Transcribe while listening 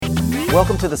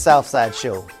Welcome to the Southside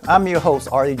Show. I'm your host,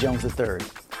 Artie Jones III.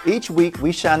 Each week,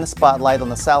 we shine the spotlight on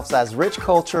the Southside's rich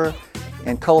culture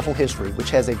and colorful history, which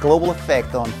has a global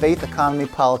effect on faith, economy,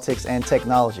 politics, and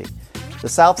technology. The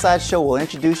Southside Show will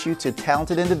introduce you to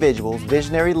talented individuals,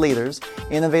 visionary leaders,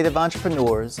 innovative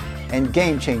entrepreneurs, and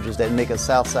game changers that make us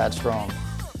Southside strong.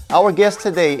 Our guest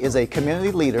today is a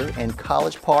community leader in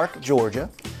College Park, Georgia.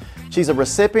 She's a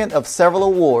recipient of several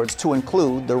awards to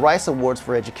include the Rice Awards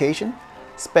for Education,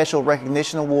 Special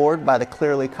Recognition Award by the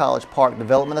Clearly College Park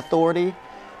Development Authority,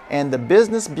 and the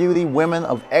Business Beauty Women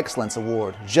of Excellence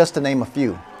Award, just to name a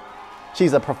few.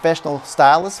 She's a professional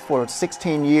stylist for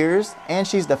 16 years, and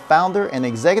she's the founder and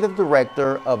executive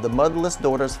director of the Motherless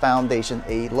Daughters Foundation,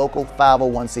 a local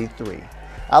 501c3.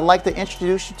 I'd like to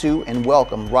introduce you to and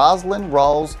welcome Rassalyn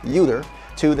Rawls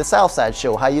to the Southside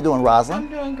Show. How you doing, Rassalyn? I'm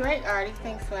doing great, Artie.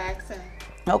 Thanks for asking.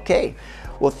 Okay.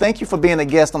 Well, thank you for being a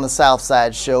guest on the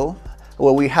Southside Show,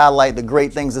 where we highlight the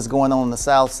great things that's going on the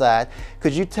South Side.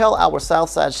 Could you tell our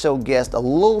Southside Show guest a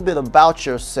little bit about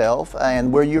yourself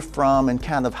and where you're from and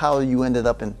kind of how you ended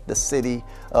up in the city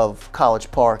of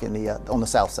College Park in on the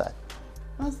South Side?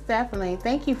 Most definitely.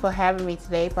 Thank you for having me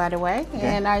today, by the way. Okay.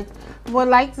 And I would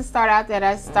like to start out that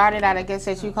I started out, I guess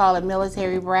as you call it,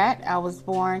 military brat. I was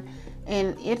born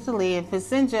in Italy, in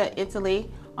Vicenza, Italy,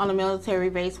 on a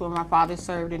military base where my father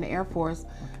served in the Air Force.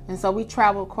 And so we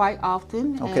traveled quite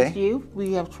often as youth.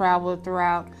 We have traveled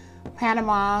throughout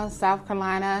Panama, South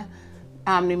Carolina,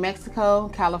 New Mexico,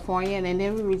 California, and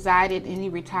then we resided and he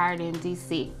retired in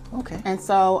D.C. Okay. And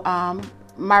so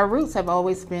my roots have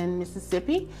always been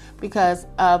Mississippi because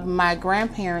of my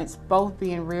grandparents both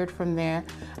being reared from there.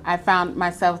 I found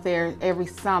myself there every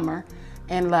summer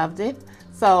and loved it.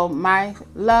 So my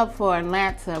love for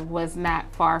Atlanta was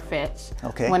not far-fetched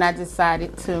when I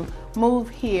decided to move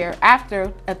here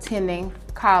after attending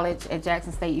college at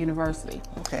Jackson State University.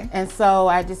 Okay. And so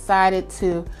I decided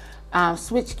to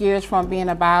switch gears from being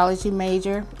a biology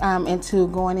major into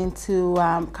going into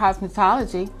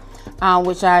cosmetology,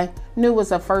 which I knew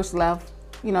was a first love,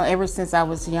 ever since I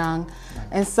was young.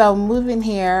 And so moving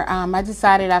here, I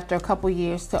decided after a couple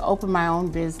years to open my own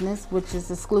business, which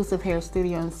is Exclusive Hair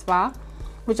Studio and Spa,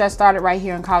 which I started right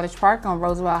here in College Park on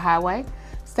Roosevelt Highway.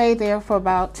 Stayed there for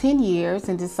about 10 years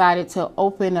and decided to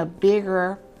open a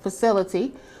bigger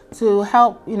facility to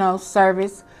help,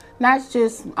 service not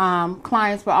just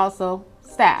clients, but also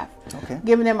staff. Okay.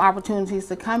 Giving them opportunities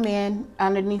to come in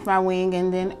underneath my wing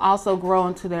and then also grow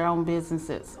into their own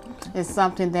businesses. Okay. It's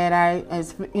something that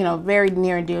is very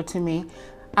near and dear to me.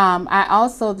 I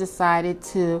also decided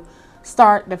to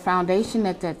start the foundation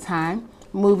at that time,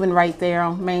 moving right there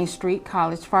on Main Street,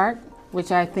 College Park, which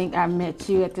I think I met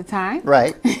you at the time.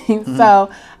 Right.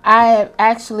 So I have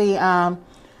actually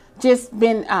just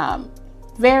been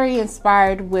very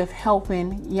inspired with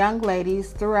helping young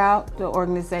ladies throughout the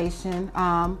organization,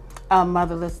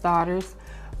 Motherless Daughters,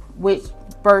 which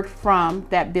birthed from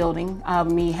that building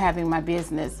of me having my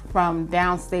business from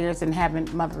downstairs and having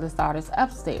Motherless Daughters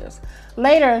upstairs.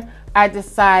 Later, I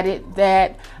decided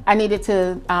that I needed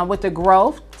to, with the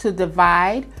growth, to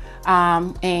divide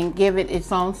and give it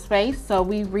its own space. So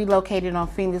we relocated on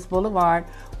Phoenix Boulevard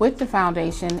with the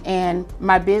foundation, and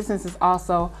my business is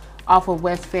also off of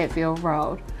West Fayetteville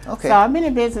Road. Okay. So I've been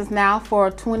in business now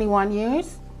for 21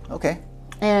 years. Okay.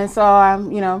 And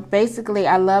so basically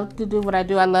I love to do what I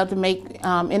do. I love to make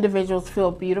individuals feel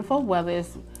beautiful, whether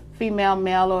it's female,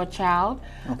 male, or a child.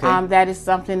 Okay. That is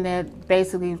something that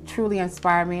basically truly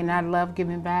inspired me, and I love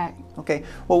giving back. Okay.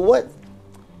 Well,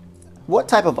 what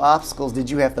type of obstacles did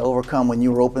you have to overcome when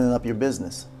you were opening up your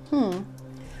business?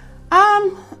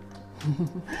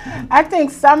 I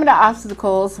think some of the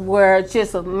obstacles were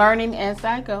just learning as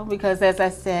I go, because as I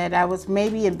said, I was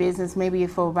maybe in business maybe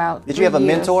for about 3 years. Did you have a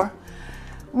mentor?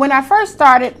 When I first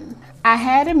started, I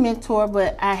had a mentor,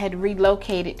 but I had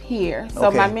relocated here.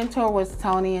 So my mentor was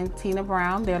Tony and Tina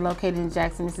Brown. They're located in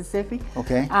Jackson, Mississippi.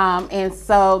 Okay. And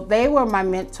so they were my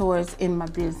mentors in my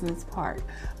business part.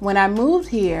 When I moved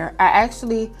here, I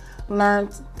actually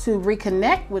learned to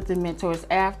reconnect with the mentors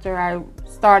after I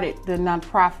started the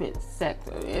nonprofit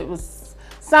sector. It was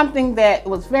something that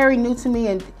was very new to me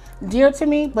and dear to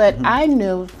me, but I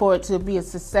knew for it to be a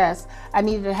success, I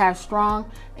needed to have strong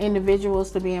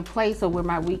individuals to be in place of where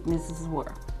my weaknesses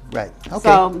were. Right. Okay.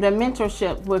 So the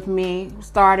mentorship with me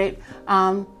started,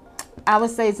 I would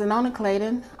say Zenona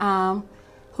Clayton,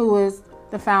 who is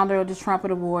the founder of the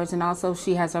Trumpet Awards, and also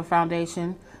she has her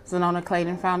foundation, Zenona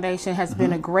Clayton Foundation, has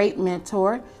been a great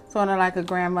mentor, sort of like a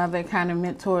grandmother kind of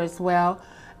mentor as well.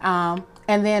 And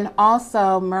then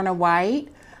also Myrna White,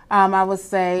 I would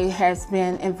say has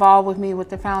been involved with me with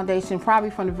the foundation probably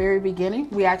from the very beginning.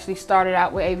 We actually started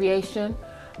out with aviation,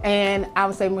 and I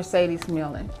would say Mercedes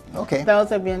Millen. Okay. Those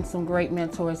have been some great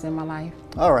mentors in my life.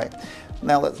 All right.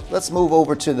 Now let's move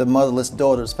over to the Motherless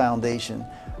Daughters Foundation.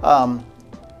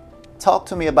 Talk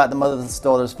to me about the Motherless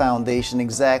Daughters Foundation,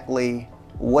 exactly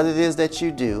what it is that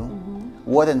you do,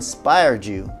 what inspired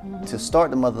you to start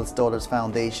the Motherless Daughters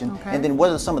Foundation, and then what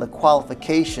are some of the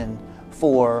qualifications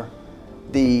for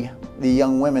the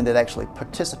young women that actually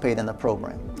participate in the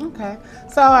program. Okay,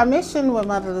 so our mission with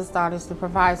Motherless Daughters is to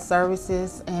provide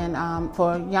services and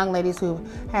for young ladies who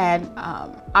had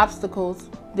obstacles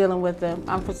dealing with the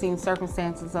unforeseen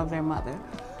circumstances of their mother.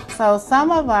 So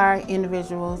some of our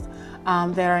individuals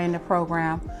that are in the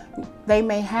program, they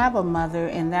may have a mother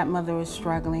and that mother is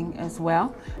struggling as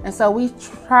well. And so we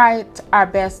tried our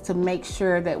best to make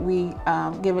sure that we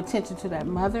give attention to that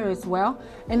mother as well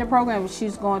in the program if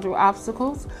she's going through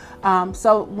obstacles.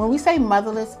 So when we say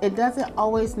motherless, it doesn't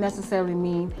always necessarily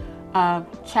mean a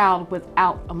child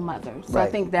without a mother. So I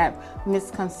think that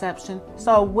misconception.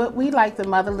 So what we like the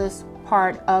motherless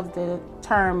part of the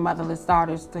term Motherless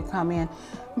Daughters to come in,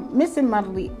 missing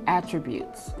motherly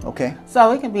attributes. Okay.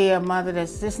 So it can be a mother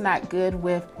that's just not good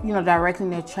with, directing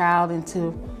their child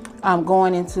into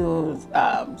going into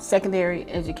secondary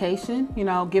education,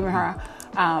 giving her,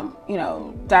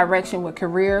 direction with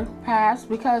career paths,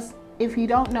 because if you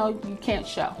don't know, you can't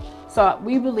show. So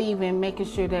we believe in making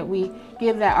sure that we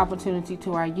give that opportunity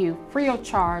to our youth free of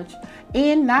charge,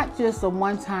 and not just a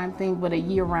one-time thing, but a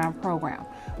year-round program.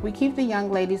 We keep the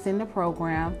young ladies in the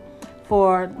program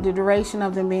for the duration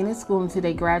of them being in school until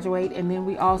they graduate, and then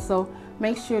we also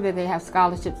make sure that they have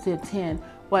scholarships to attend,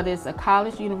 whether it's a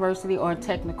college, university, or a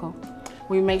technical.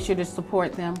 We make sure to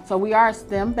support them. So we are a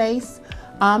STEM-based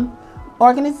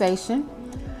organization,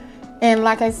 and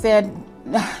like I said,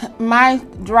 my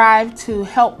drive to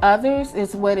help others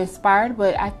is what inspired,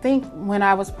 but I think when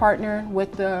I was partnered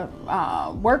with the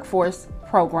workforce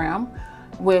program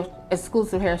with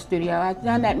Exclusive Hair Studio, I've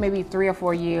done that maybe 3 or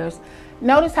 4 years.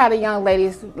 Notice how the young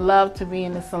ladies love to be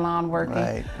in the salon working.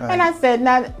 Right. And I said,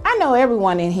 now, I know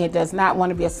everyone in here does not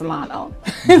want to be a salon owner.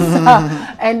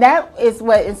 And that is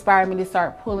what inspired me to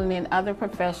start pulling in other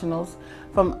professionals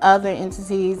from other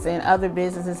entities and other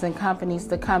businesses and companies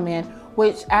to come in,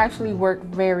 which actually worked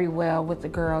very well with the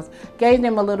girls, gave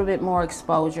them a little bit more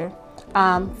exposure.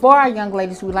 For our young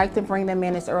ladies, we like to bring them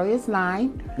in as early as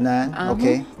 9. 9,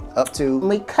 okay. Up to?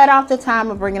 We cut off the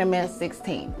time of bringing them in at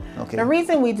 16. Okay. The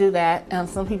reason we do that,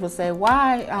 some people say,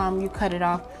 why you cut it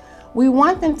off? We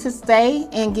want them to stay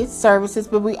and get services,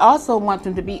 but we also want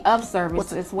them to be of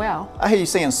service as well. I hear you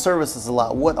saying services a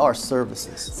lot. What are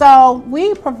services? So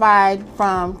we provide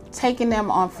from taking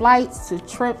them on flights to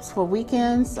trips for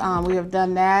weekends. We have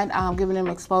done that, giving them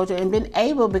exposure, and been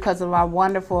able, because of our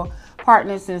wonderful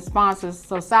partners and sponsors.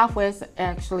 So Southwest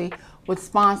actually would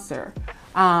sponsor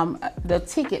the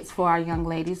tickets for our young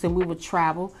ladies, and we would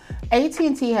travel.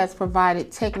 AT&T has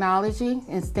provided technology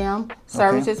and STEM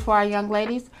services for our young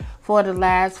ladies for the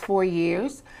last 4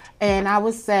 years. And I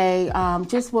would say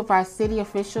just with our city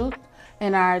officials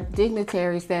and our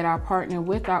dignitaries that are partnering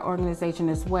with our organization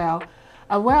as well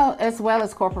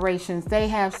as corporations, they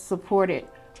have supported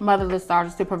Motherless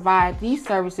Daughters to provide these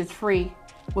services free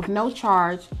with no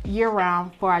charge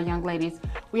year-round for our young ladies.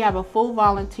 We have a full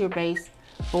volunteer-based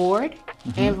board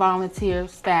and volunteer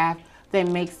staff that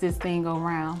makes this thing go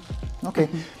round. Okay,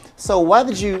 so why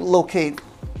did you locate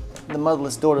the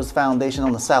Motherless Daughters Foundation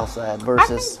on the Southside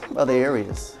versus other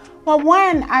areas? Well,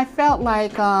 one, I felt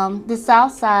like the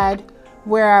Southside,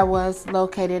 where I was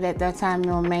located at that time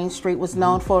on Main Street, was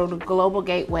known for the Global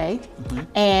Gateway,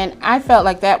 and I felt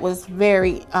like that was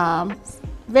very,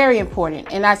 very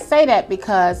important. And I say that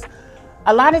because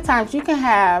a lot of times you can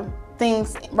have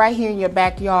things right here in your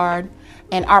backyard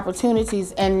and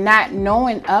opportunities and not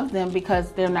knowing of them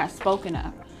because they're not spoken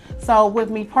of. So with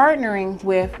me partnering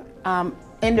with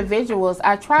individuals,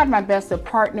 I tried my best to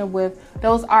partner with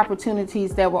those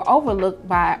opportunities that were overlooked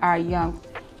by our young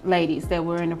ladies that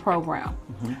were in the program.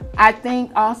 I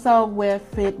think also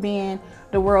with it being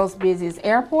the world's busiest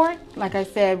airport, like I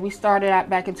said, we started out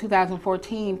back in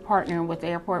 2014 partnering with the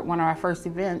airport, one of our first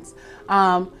events,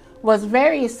 was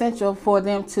very essential for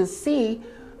them to see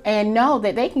and know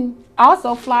that they can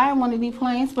also fly in one of these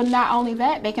planes, but not only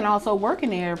that, they can also work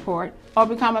in the airport or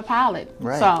become a pilot.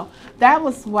 Right. So that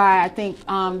was why I think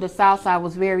the Southside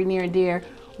was very near and dear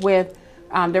with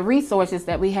the resources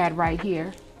that we had right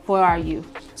here for our youth.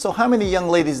 So how many young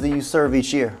ladies do you serve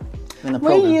each year in the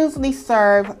program? We usually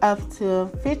serve up to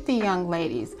 50 young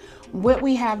ladies. What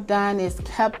we have done is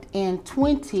kept in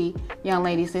 20 young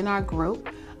ladies in our group.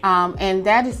 and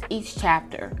that is each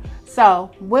chapter.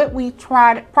 So what we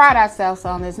pride ourselves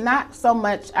on is not so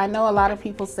much, I know a lot of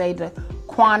people say the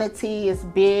quantity is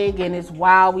big and it's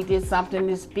wow, we did something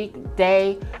this big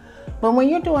day. But when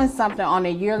you're doing something on a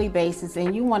yearly basis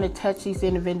and you want to touch these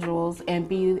individuals and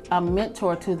be a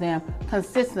mentor to them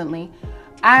consistently,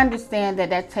 I understand that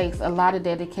that takes a lot of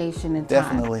dedication and time.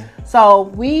 Definitely. So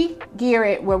we gear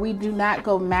it where we do not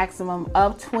go maximum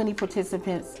of 20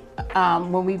 participants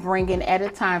when we bring in at a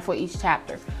time for each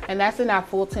chapter. And that's in our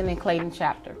Fulton and Clayton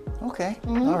chapter. Okay,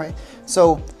 all right.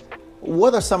 So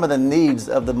what are some of the needs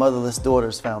of the Motherless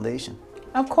Daughters Foundation?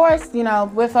 Of course, you know,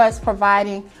 with us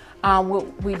providing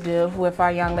what we do with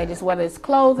our young ladies, whether it's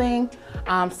clothing,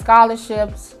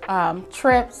 scholarships,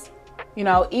 trips, you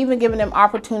know, even giving them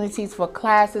opportunities for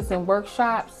classes and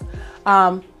workshops.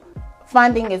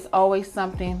 Funding is always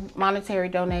something, monetary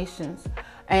donations.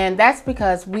 And that's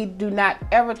because we do not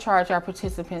ever charge our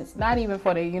participants, not even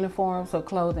for their uniforms or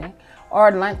clothing or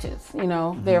lunches, you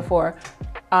know. Therefore,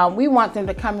 we want them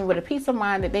to come in with a peace of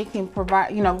mind that they can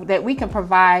provide, you know, that we can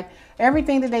provide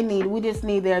everything that they need. We just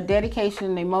need their dedication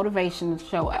and their motivation to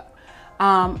show up.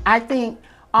 I think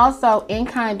also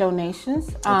in-kind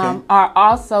donations are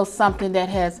also something that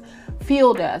has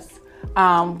fueled us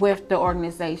with the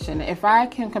organization. If I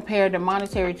can compare the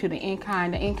monetary to the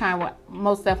in-kind will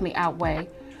most definitely outweigh.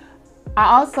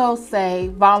 I also say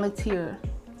volunteers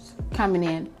coming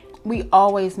in. We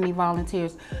always need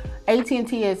volunteers.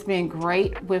 AT&T has been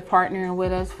great with partnering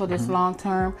with us for this long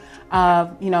term.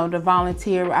 You know, the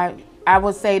volunteer, I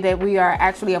would say that we are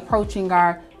actually approaching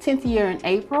our 10th year in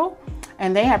April,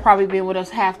 and they have probably been with us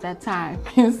half that time.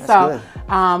 So,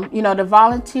 you know, the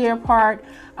volunteer part,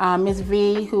 Ms.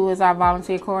 V, who is our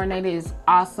volunteer coordinator, is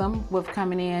awesome with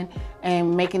coming in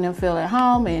and making them feel at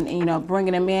home and you know,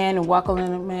 bringing them in and welcoming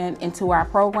them into our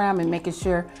program and making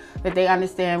sure that they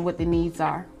understand what the needs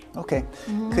are. Okay.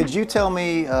 Could you tell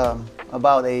me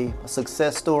about a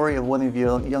success story of one of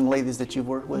your young ladies that you've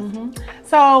worked with?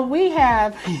 So we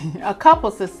have a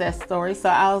couple success stories, so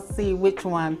I'll see which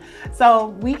one. So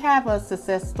we have a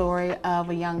success story of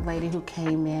a young lady who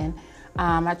came in.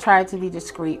 I tried to be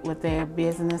discreet with their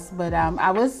business, but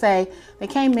I would say they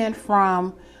came in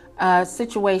from a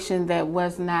situation that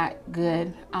was not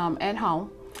good at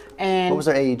home. And what was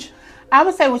her age? I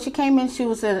would say when she came in, she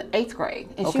was in 8th grade,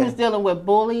 and she was dealing with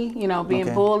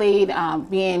being bullied,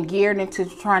 being geared into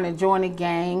trying to join a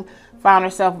gang. Found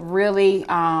herself really,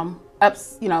 going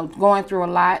through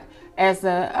a lot as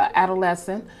a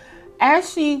adolescent.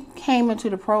 As she came into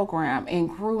the program and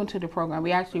grew into the program,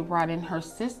 we actually brought in her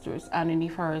sisters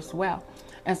underneath her as well.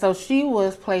 And so she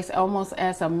was placed almost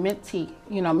as a mentor, to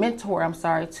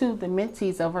the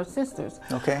mentees of her sisters.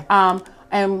 Okay.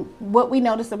 And what we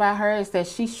noticed about her is that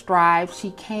she strived.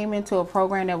 She came into a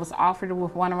program that was offered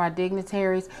with one of our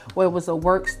dignitaries, where it was a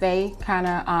work stay kind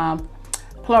of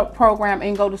program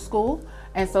and go to school.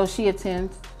 And so she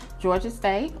attends Georgia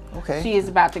State. Okay. She is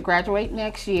about to graduate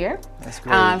next year. That's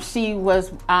great. She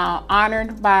was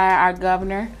honored by our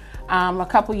governor a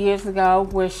couple years ago,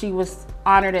 where she was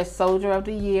honored as Soldier of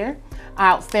the Year,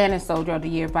 Outstanding Soldier of the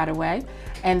Year, by the way.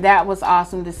 And that was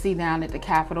awesome to see down at the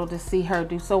Capitol, to see her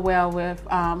do so well with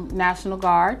National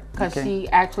Guard, because she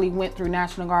actually went through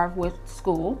National Guard with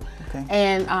school. Okay.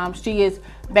 And she is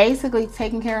basically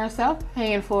taking care of herself,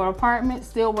 paying for an apartment,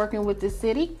 still working with the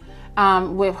city,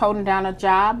 with holding down a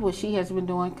job, which she has been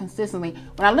doing consistently.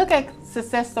 When I look at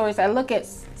success stories, I look at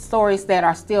stories that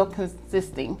are still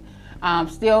consisting.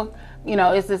 Still, you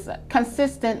know, it's just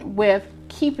consistent with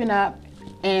keeping up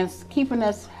and keeping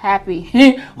us happy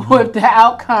with the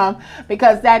outcome,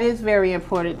 because that is very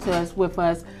important to us with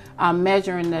us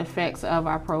measuring the effects of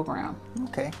our program.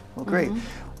 Okay, well, great.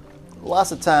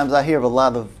 Lots of times I hear of a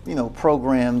lot of,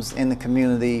 programs in the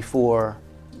community for,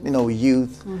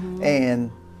 youth,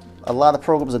 and a lot of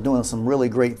programs are doing some really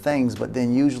great things, but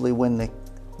then usually when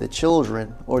the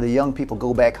children or the young people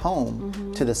go back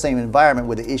home to the same environment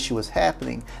where the issue is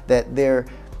happening, that there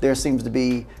seems to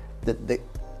be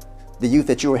the youth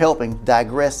that you were helping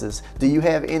digresses. Do you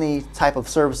have any type of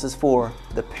services for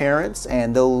the parents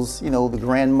and those, the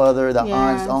grandmother, the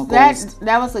aunts, uncles?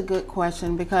 That was a good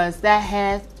question, because that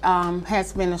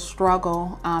has been a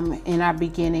struggle in our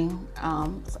beginning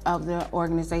of the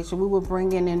organization. We would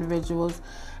bring in individuals,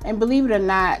 and believe it or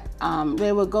not,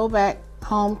 they would go back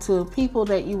home to people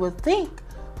that you would think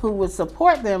who would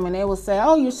support them, and they would say,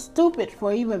 "Oh, you're stupid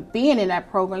for even being in that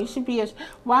program. You should be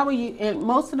why were you?" And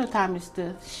most of the time, it's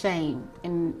the shame,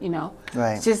 and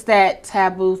right. It's just that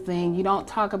taboo thing. You don't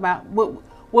talk about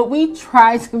what we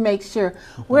try to make sure.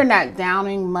 We're not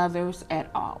downing mothers at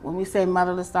all. When we say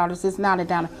motherless daughters, it's not a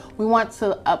downer. We want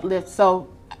to uplift. So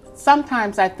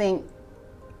sometimes I think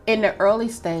in the early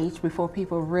stage, before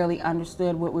people really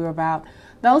understood what we were about,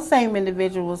 those same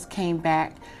individuals came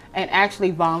back and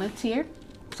actually volunteered.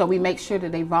 So we make sure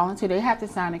that they volunteer. They have to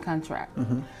sign a contract.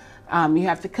 You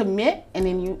have to commit, and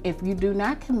then if you do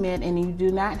not commit and you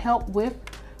do not help with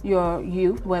your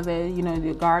youth, whether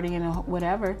your guardian or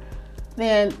whatever,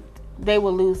 then they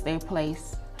will lose their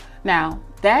place. Now,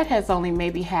 that has only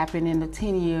maybe happened in the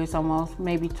 10 years almost,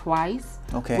 maybe twice,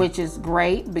 which is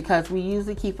great because we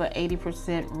usually keep an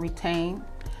 80% retain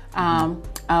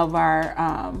of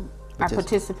our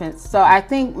participants. So I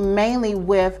think mainly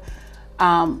with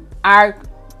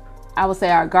I would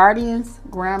say our guardians,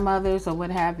 grandmothers, or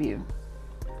what have you,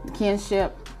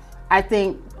 kinship, I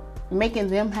think making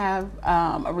them have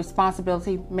a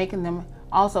responsibility, making them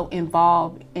also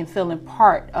involved in feeling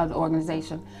part of the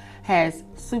organization has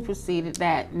superseded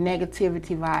that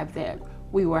negativity vibe that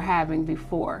we were having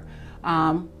before.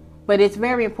 But it's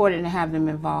very important to have them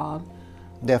involved.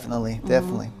 Definitely.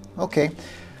 Okay.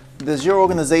 Does your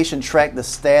organization track the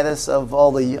status of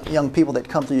all the young people that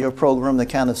come through your program to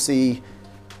kind of see,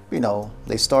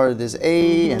 they started as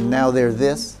A and now they're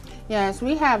this? Yes,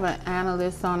 we have an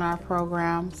analyst on our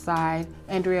program side,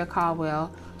 Andrea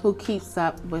Caldwell, who keeps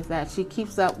up with that. She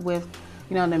keeps up with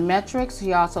the metrics.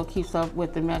 She also keeps up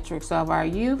with the metrics of our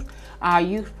youth. Our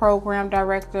youth program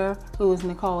director, who is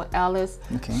Nicole Ellis,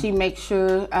 she makes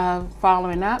sure of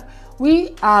following up.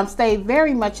 We stay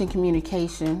very much in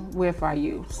communication with our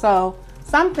youth. So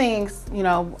some things,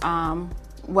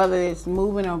 whether it's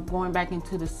moving or going back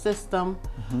into the system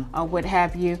or what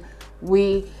have you,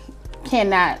 we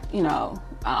cannot,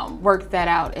 work that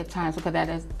out at times because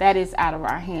that is out of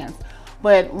our hands.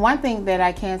 But one thing that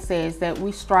I can say is that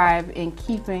we strive in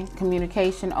keeping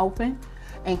communication open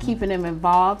and keeping them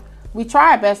involved. We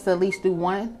try our best to at least do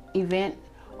one event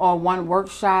or one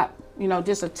workshop,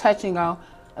 just a touch and go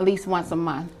at least once a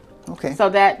month. Okay. So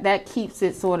that keeps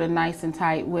it sort of nice and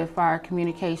tight with our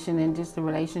communication and just the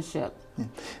relationship.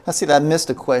 I see that I missed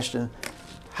a question.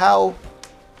 How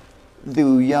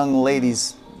do young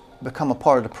ladies become a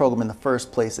part of the program in the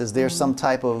first place? Is there some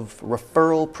type of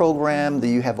referral program? Do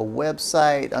you have a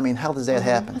website? I mean, how does that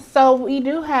happen? So we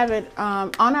do have it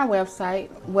on our website,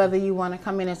 whether you want to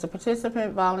come in as a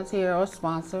participant, volunteer, or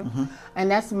sponsor.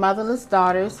 And that's Motherless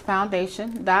Daughters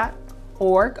Foundation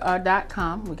 .org or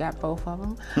 .com. We got both of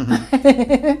them.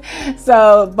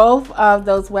 So both of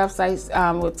those websites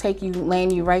will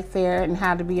land you right there and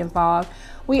how to be involved.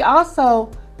 We also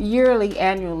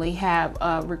annually have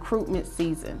a recruitment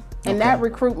season. And that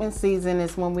recruitment season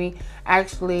is when we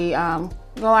actually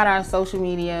go out on social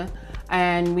media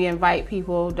and we invite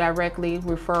people directly,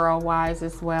 referral wise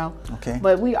as well.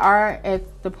 But we are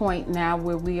at the point now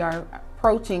where we are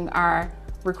approaching our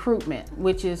recruitment,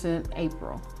 which is in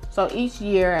April. So each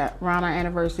year around our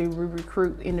anniversary, we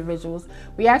recruit individuals.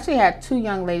 We actually had 2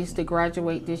 young ladies to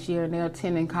graduate this year and they're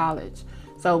attending college.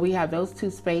 So we have those 2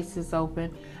 spaces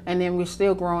open, and then we're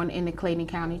still growing in the Clayton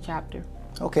County chapter.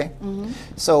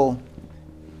 So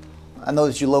I know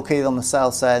that you're located on the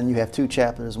south side and you have 2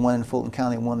 chapters, one in Fulton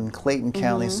County, one in Clayton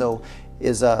County. So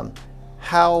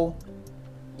how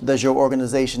does your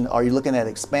organization, are you looking at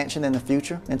expansion in the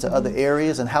future into other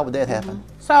areas, and how would that happen?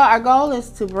 So our goal is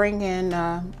to bring in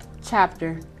a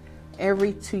chapter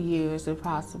every 2 years if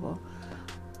possible.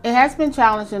 It has been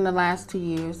challenging the last 2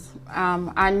 years.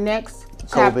 Our next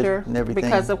chapter,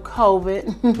 because of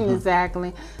COVID,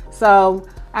 exactly. So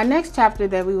our next chapter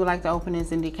that we would like to open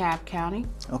is in DeKalb County.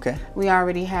 We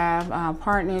already have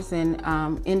partners and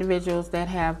individuals that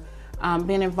have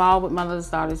been involved with Motherless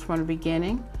Daughters from the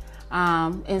beginning.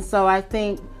 And so I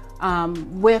think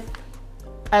with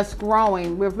us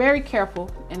growing, we're very careful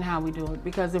in how we do it,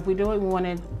 because if we do it, we want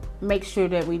to make sure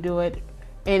that we do it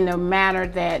in a manner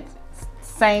that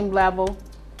same level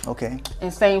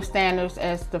and same standards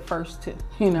as the first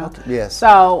 2,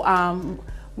 So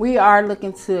we are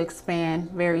looking to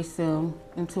expand very soon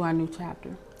into our new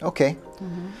chapter.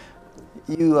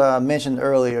 You mentioned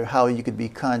earlier how you could be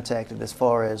contacted as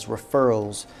far as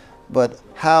referrals, but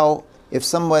how, if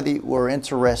somebody were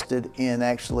interested in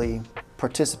actually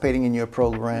participating in your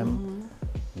program,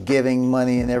 giving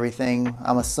money and everything,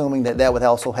 I'm assuming that would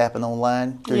also happen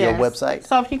online through your website?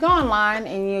 So if you go online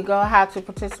and you go how to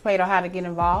participate or how to get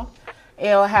involved,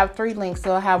 it'll have 3 links.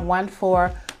 It'll have one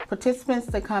for participants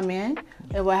to come in,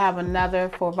 it will have another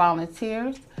for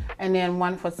volunteers, and then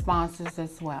one for sponsors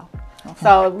as well.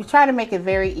 So we try to make it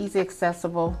very easy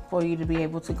accessible for you to be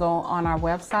able to go on our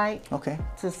website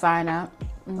to sign up.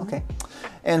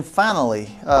 And finally,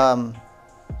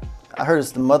 I heard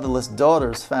it's the Motherless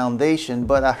Daughters Foundation,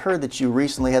 but I heard that you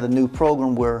recently had a new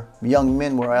program where young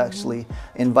men were actually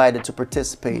invited to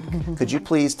participate. Could you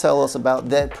please tell us about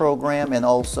that program and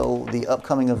also the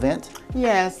upcoming event?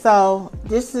 Yeah, so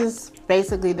this is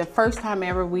basically the first time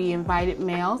ever we invited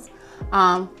males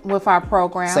with our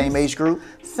program. Same age group?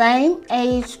 Same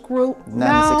age group.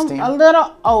 9 to 16? A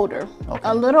little older. Okay.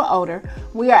 A little older.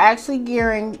 We are actually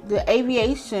gearing the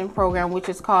aviation program, which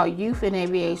is called Youth in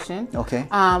Aviation, Okay.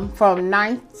 from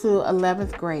 9th to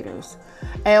 11th graders.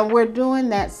 And we're doing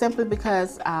that simply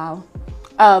because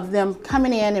of them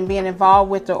coming in and being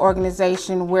involved with the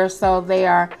organization, where so they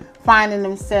are finding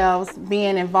themselves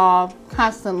being involved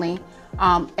constantly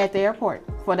at the airport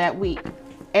for that week.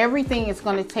 Everything is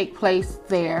going to take place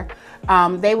there.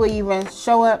 They will even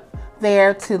show up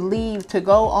there to leave to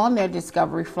go on their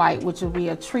discovery flight, which will be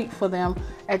a treat for them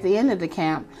at the end of the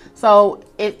camp. So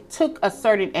it took a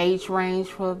certain age range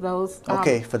for those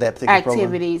for that particular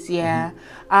activities. program.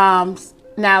 Yeah.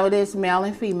 Now it is male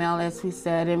and female, as we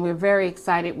said, and we're very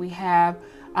excited. We have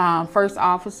First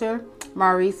Officer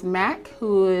Maurice Mack,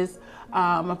 who is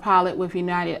a pilot with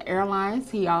United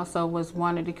Airlines. He also was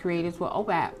one of the creators with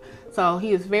OBAP. So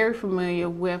he is very familiar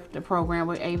with the program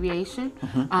with aviation,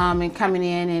 and coming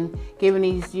in and giving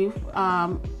these youth a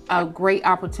great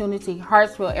opportunity.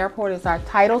 Hartsville Airport is our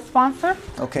title sponsor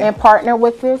and partner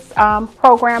with this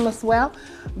program as well.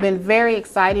 Been very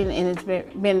exciting, and it's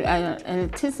been an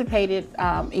anticipated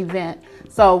event.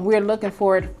 So we're looking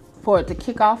for it to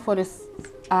kick off for this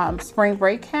spring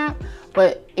break camp,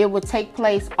 but it will take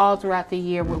place all throughout the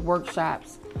year with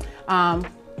workshops. On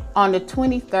the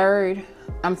 23rd,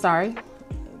 I'm sorry,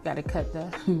 gotta cut the.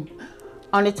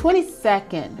 On the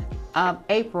 22nd of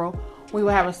April, we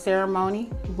will have a ceremony,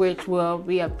 which will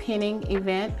be a pinning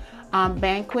event,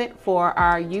 banquet for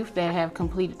our youth that have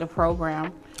completed the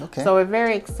program. Okay. So we're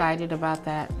very excited about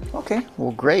that. Okay,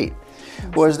 well, great.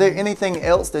 Well, is there anything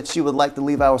else that you would like to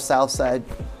leave our Southside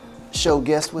show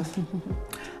guest with?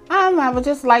 I would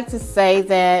just like to say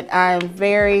that I'm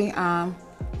very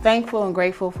thankful and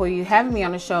grateful for you having me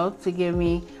on the show to give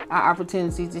me an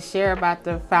opportunity to share about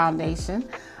the foundation.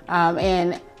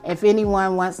 And if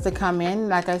anyone wants to come in,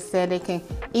 like I said, they can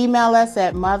email us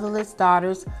at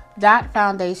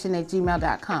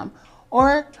motherlessdaughters.foundation@gmail.com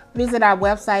or visit our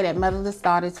website at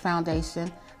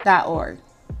motherlessdaughtersfoundation.org.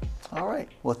 All right.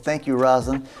 Well, thank you,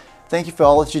 Rassalyn. Thank you for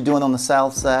all that you're doing on the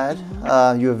South Side.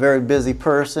 You're a very busy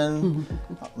person,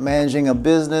 managing a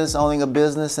business, owning a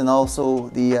business, and also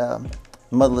the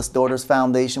Motherless Daughters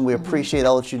Foundation. We appreciate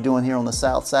all that you're doing here on the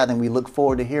South Side, and we look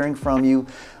forward to hearing from you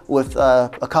with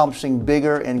accomplishing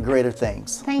bigger and greater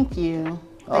things. Thank you.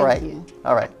 All right. Thank you.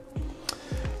 All right.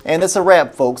 And it's a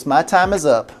wrap, folks. My time is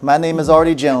up. My name is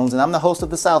Artie Jones, and I'm the host of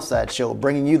the Southside Show,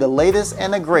 bringing you the latest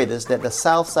and the greatest that the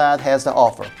Southside has to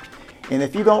offer. And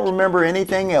if you don't remember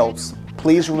anything else,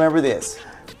 please remember this.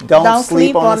 Don't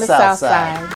sleep on the Southside.